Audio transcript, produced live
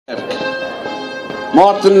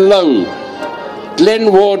Martin Lowe,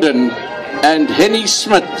 Glenn Warden, and Henny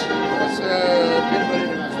Smith.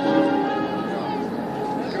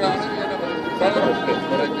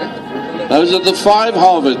 Those are the 5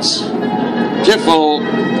 Harvards: Jeffel,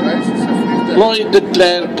 Floyd de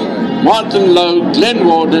Klerk, Martin Lowe, Glenn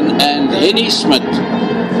Warden, and Henny Smith.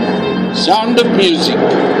 Sound of Music.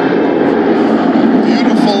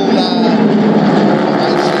 Beautiful.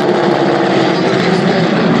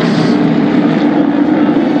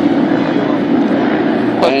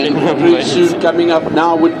 And pretty soon coming up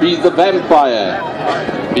now would be the Vampire,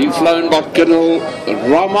 being flown by Colonel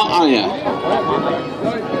Rama Aya.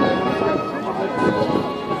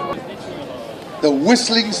 The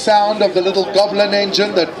whistling sound of the little Goblin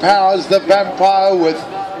engine that powers the Vampire with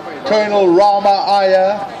Colonel Rama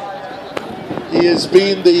Aya. He has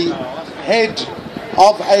been the head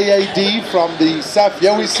of AAD from the SAF.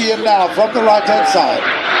 Here we see him now from the right hand side.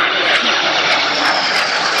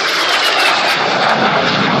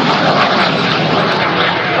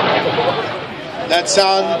 That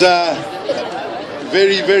sound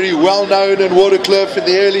very, very well known in Waterkloof in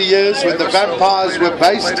the early years when the Vampires were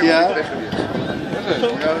based here.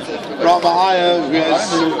 Rama Aya, who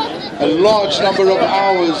has a large number of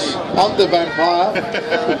hours on the Vampire.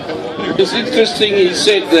 It's interesting, he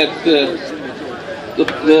said that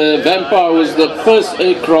the Vampire was the first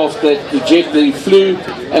aircraft that the jet they flew,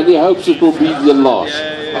 and he hopes it will be the last.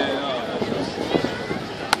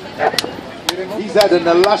 He's had an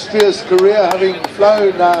illustrious career, having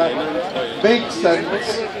flown MiGs, and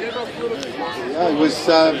it was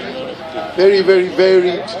very, very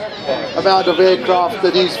varied amount of aircraft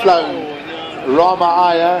that he's flown. Rama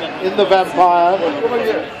Aya in the Vampire.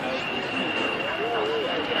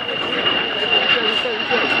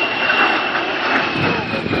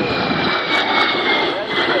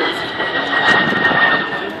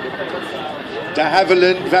 De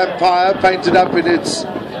Havilland Vampire, painted up in its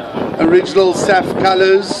original SAF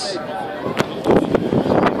colours.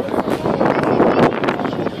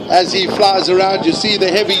 As he flies around, you see the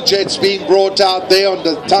heavy jets being brought out there on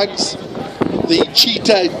the tugs. The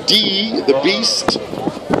Cheetah D, the Beast,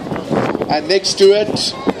 and next to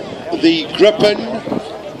it, the Gripen.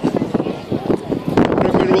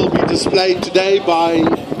 Gripen will be displayed today by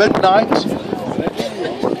midnight.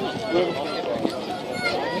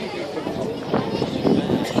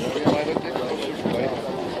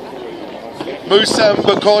 Musa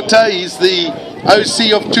Mbakota, he's the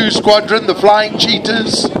OC of 2 Squadron, the Flying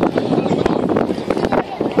Cheetahs.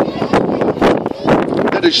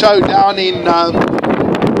 Did a show down in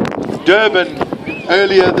Durban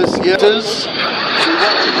earlier this year. So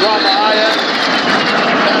watching Rama Aya.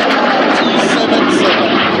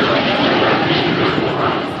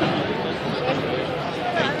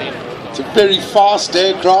 It's a very fast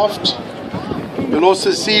aircraft. You'll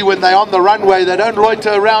also see when they're on the runway, they don't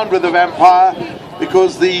loiter around with the Vampire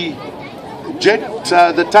because the jet,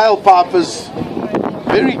 the tailpipe is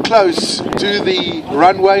very close to the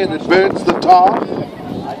runway and it burns the tar.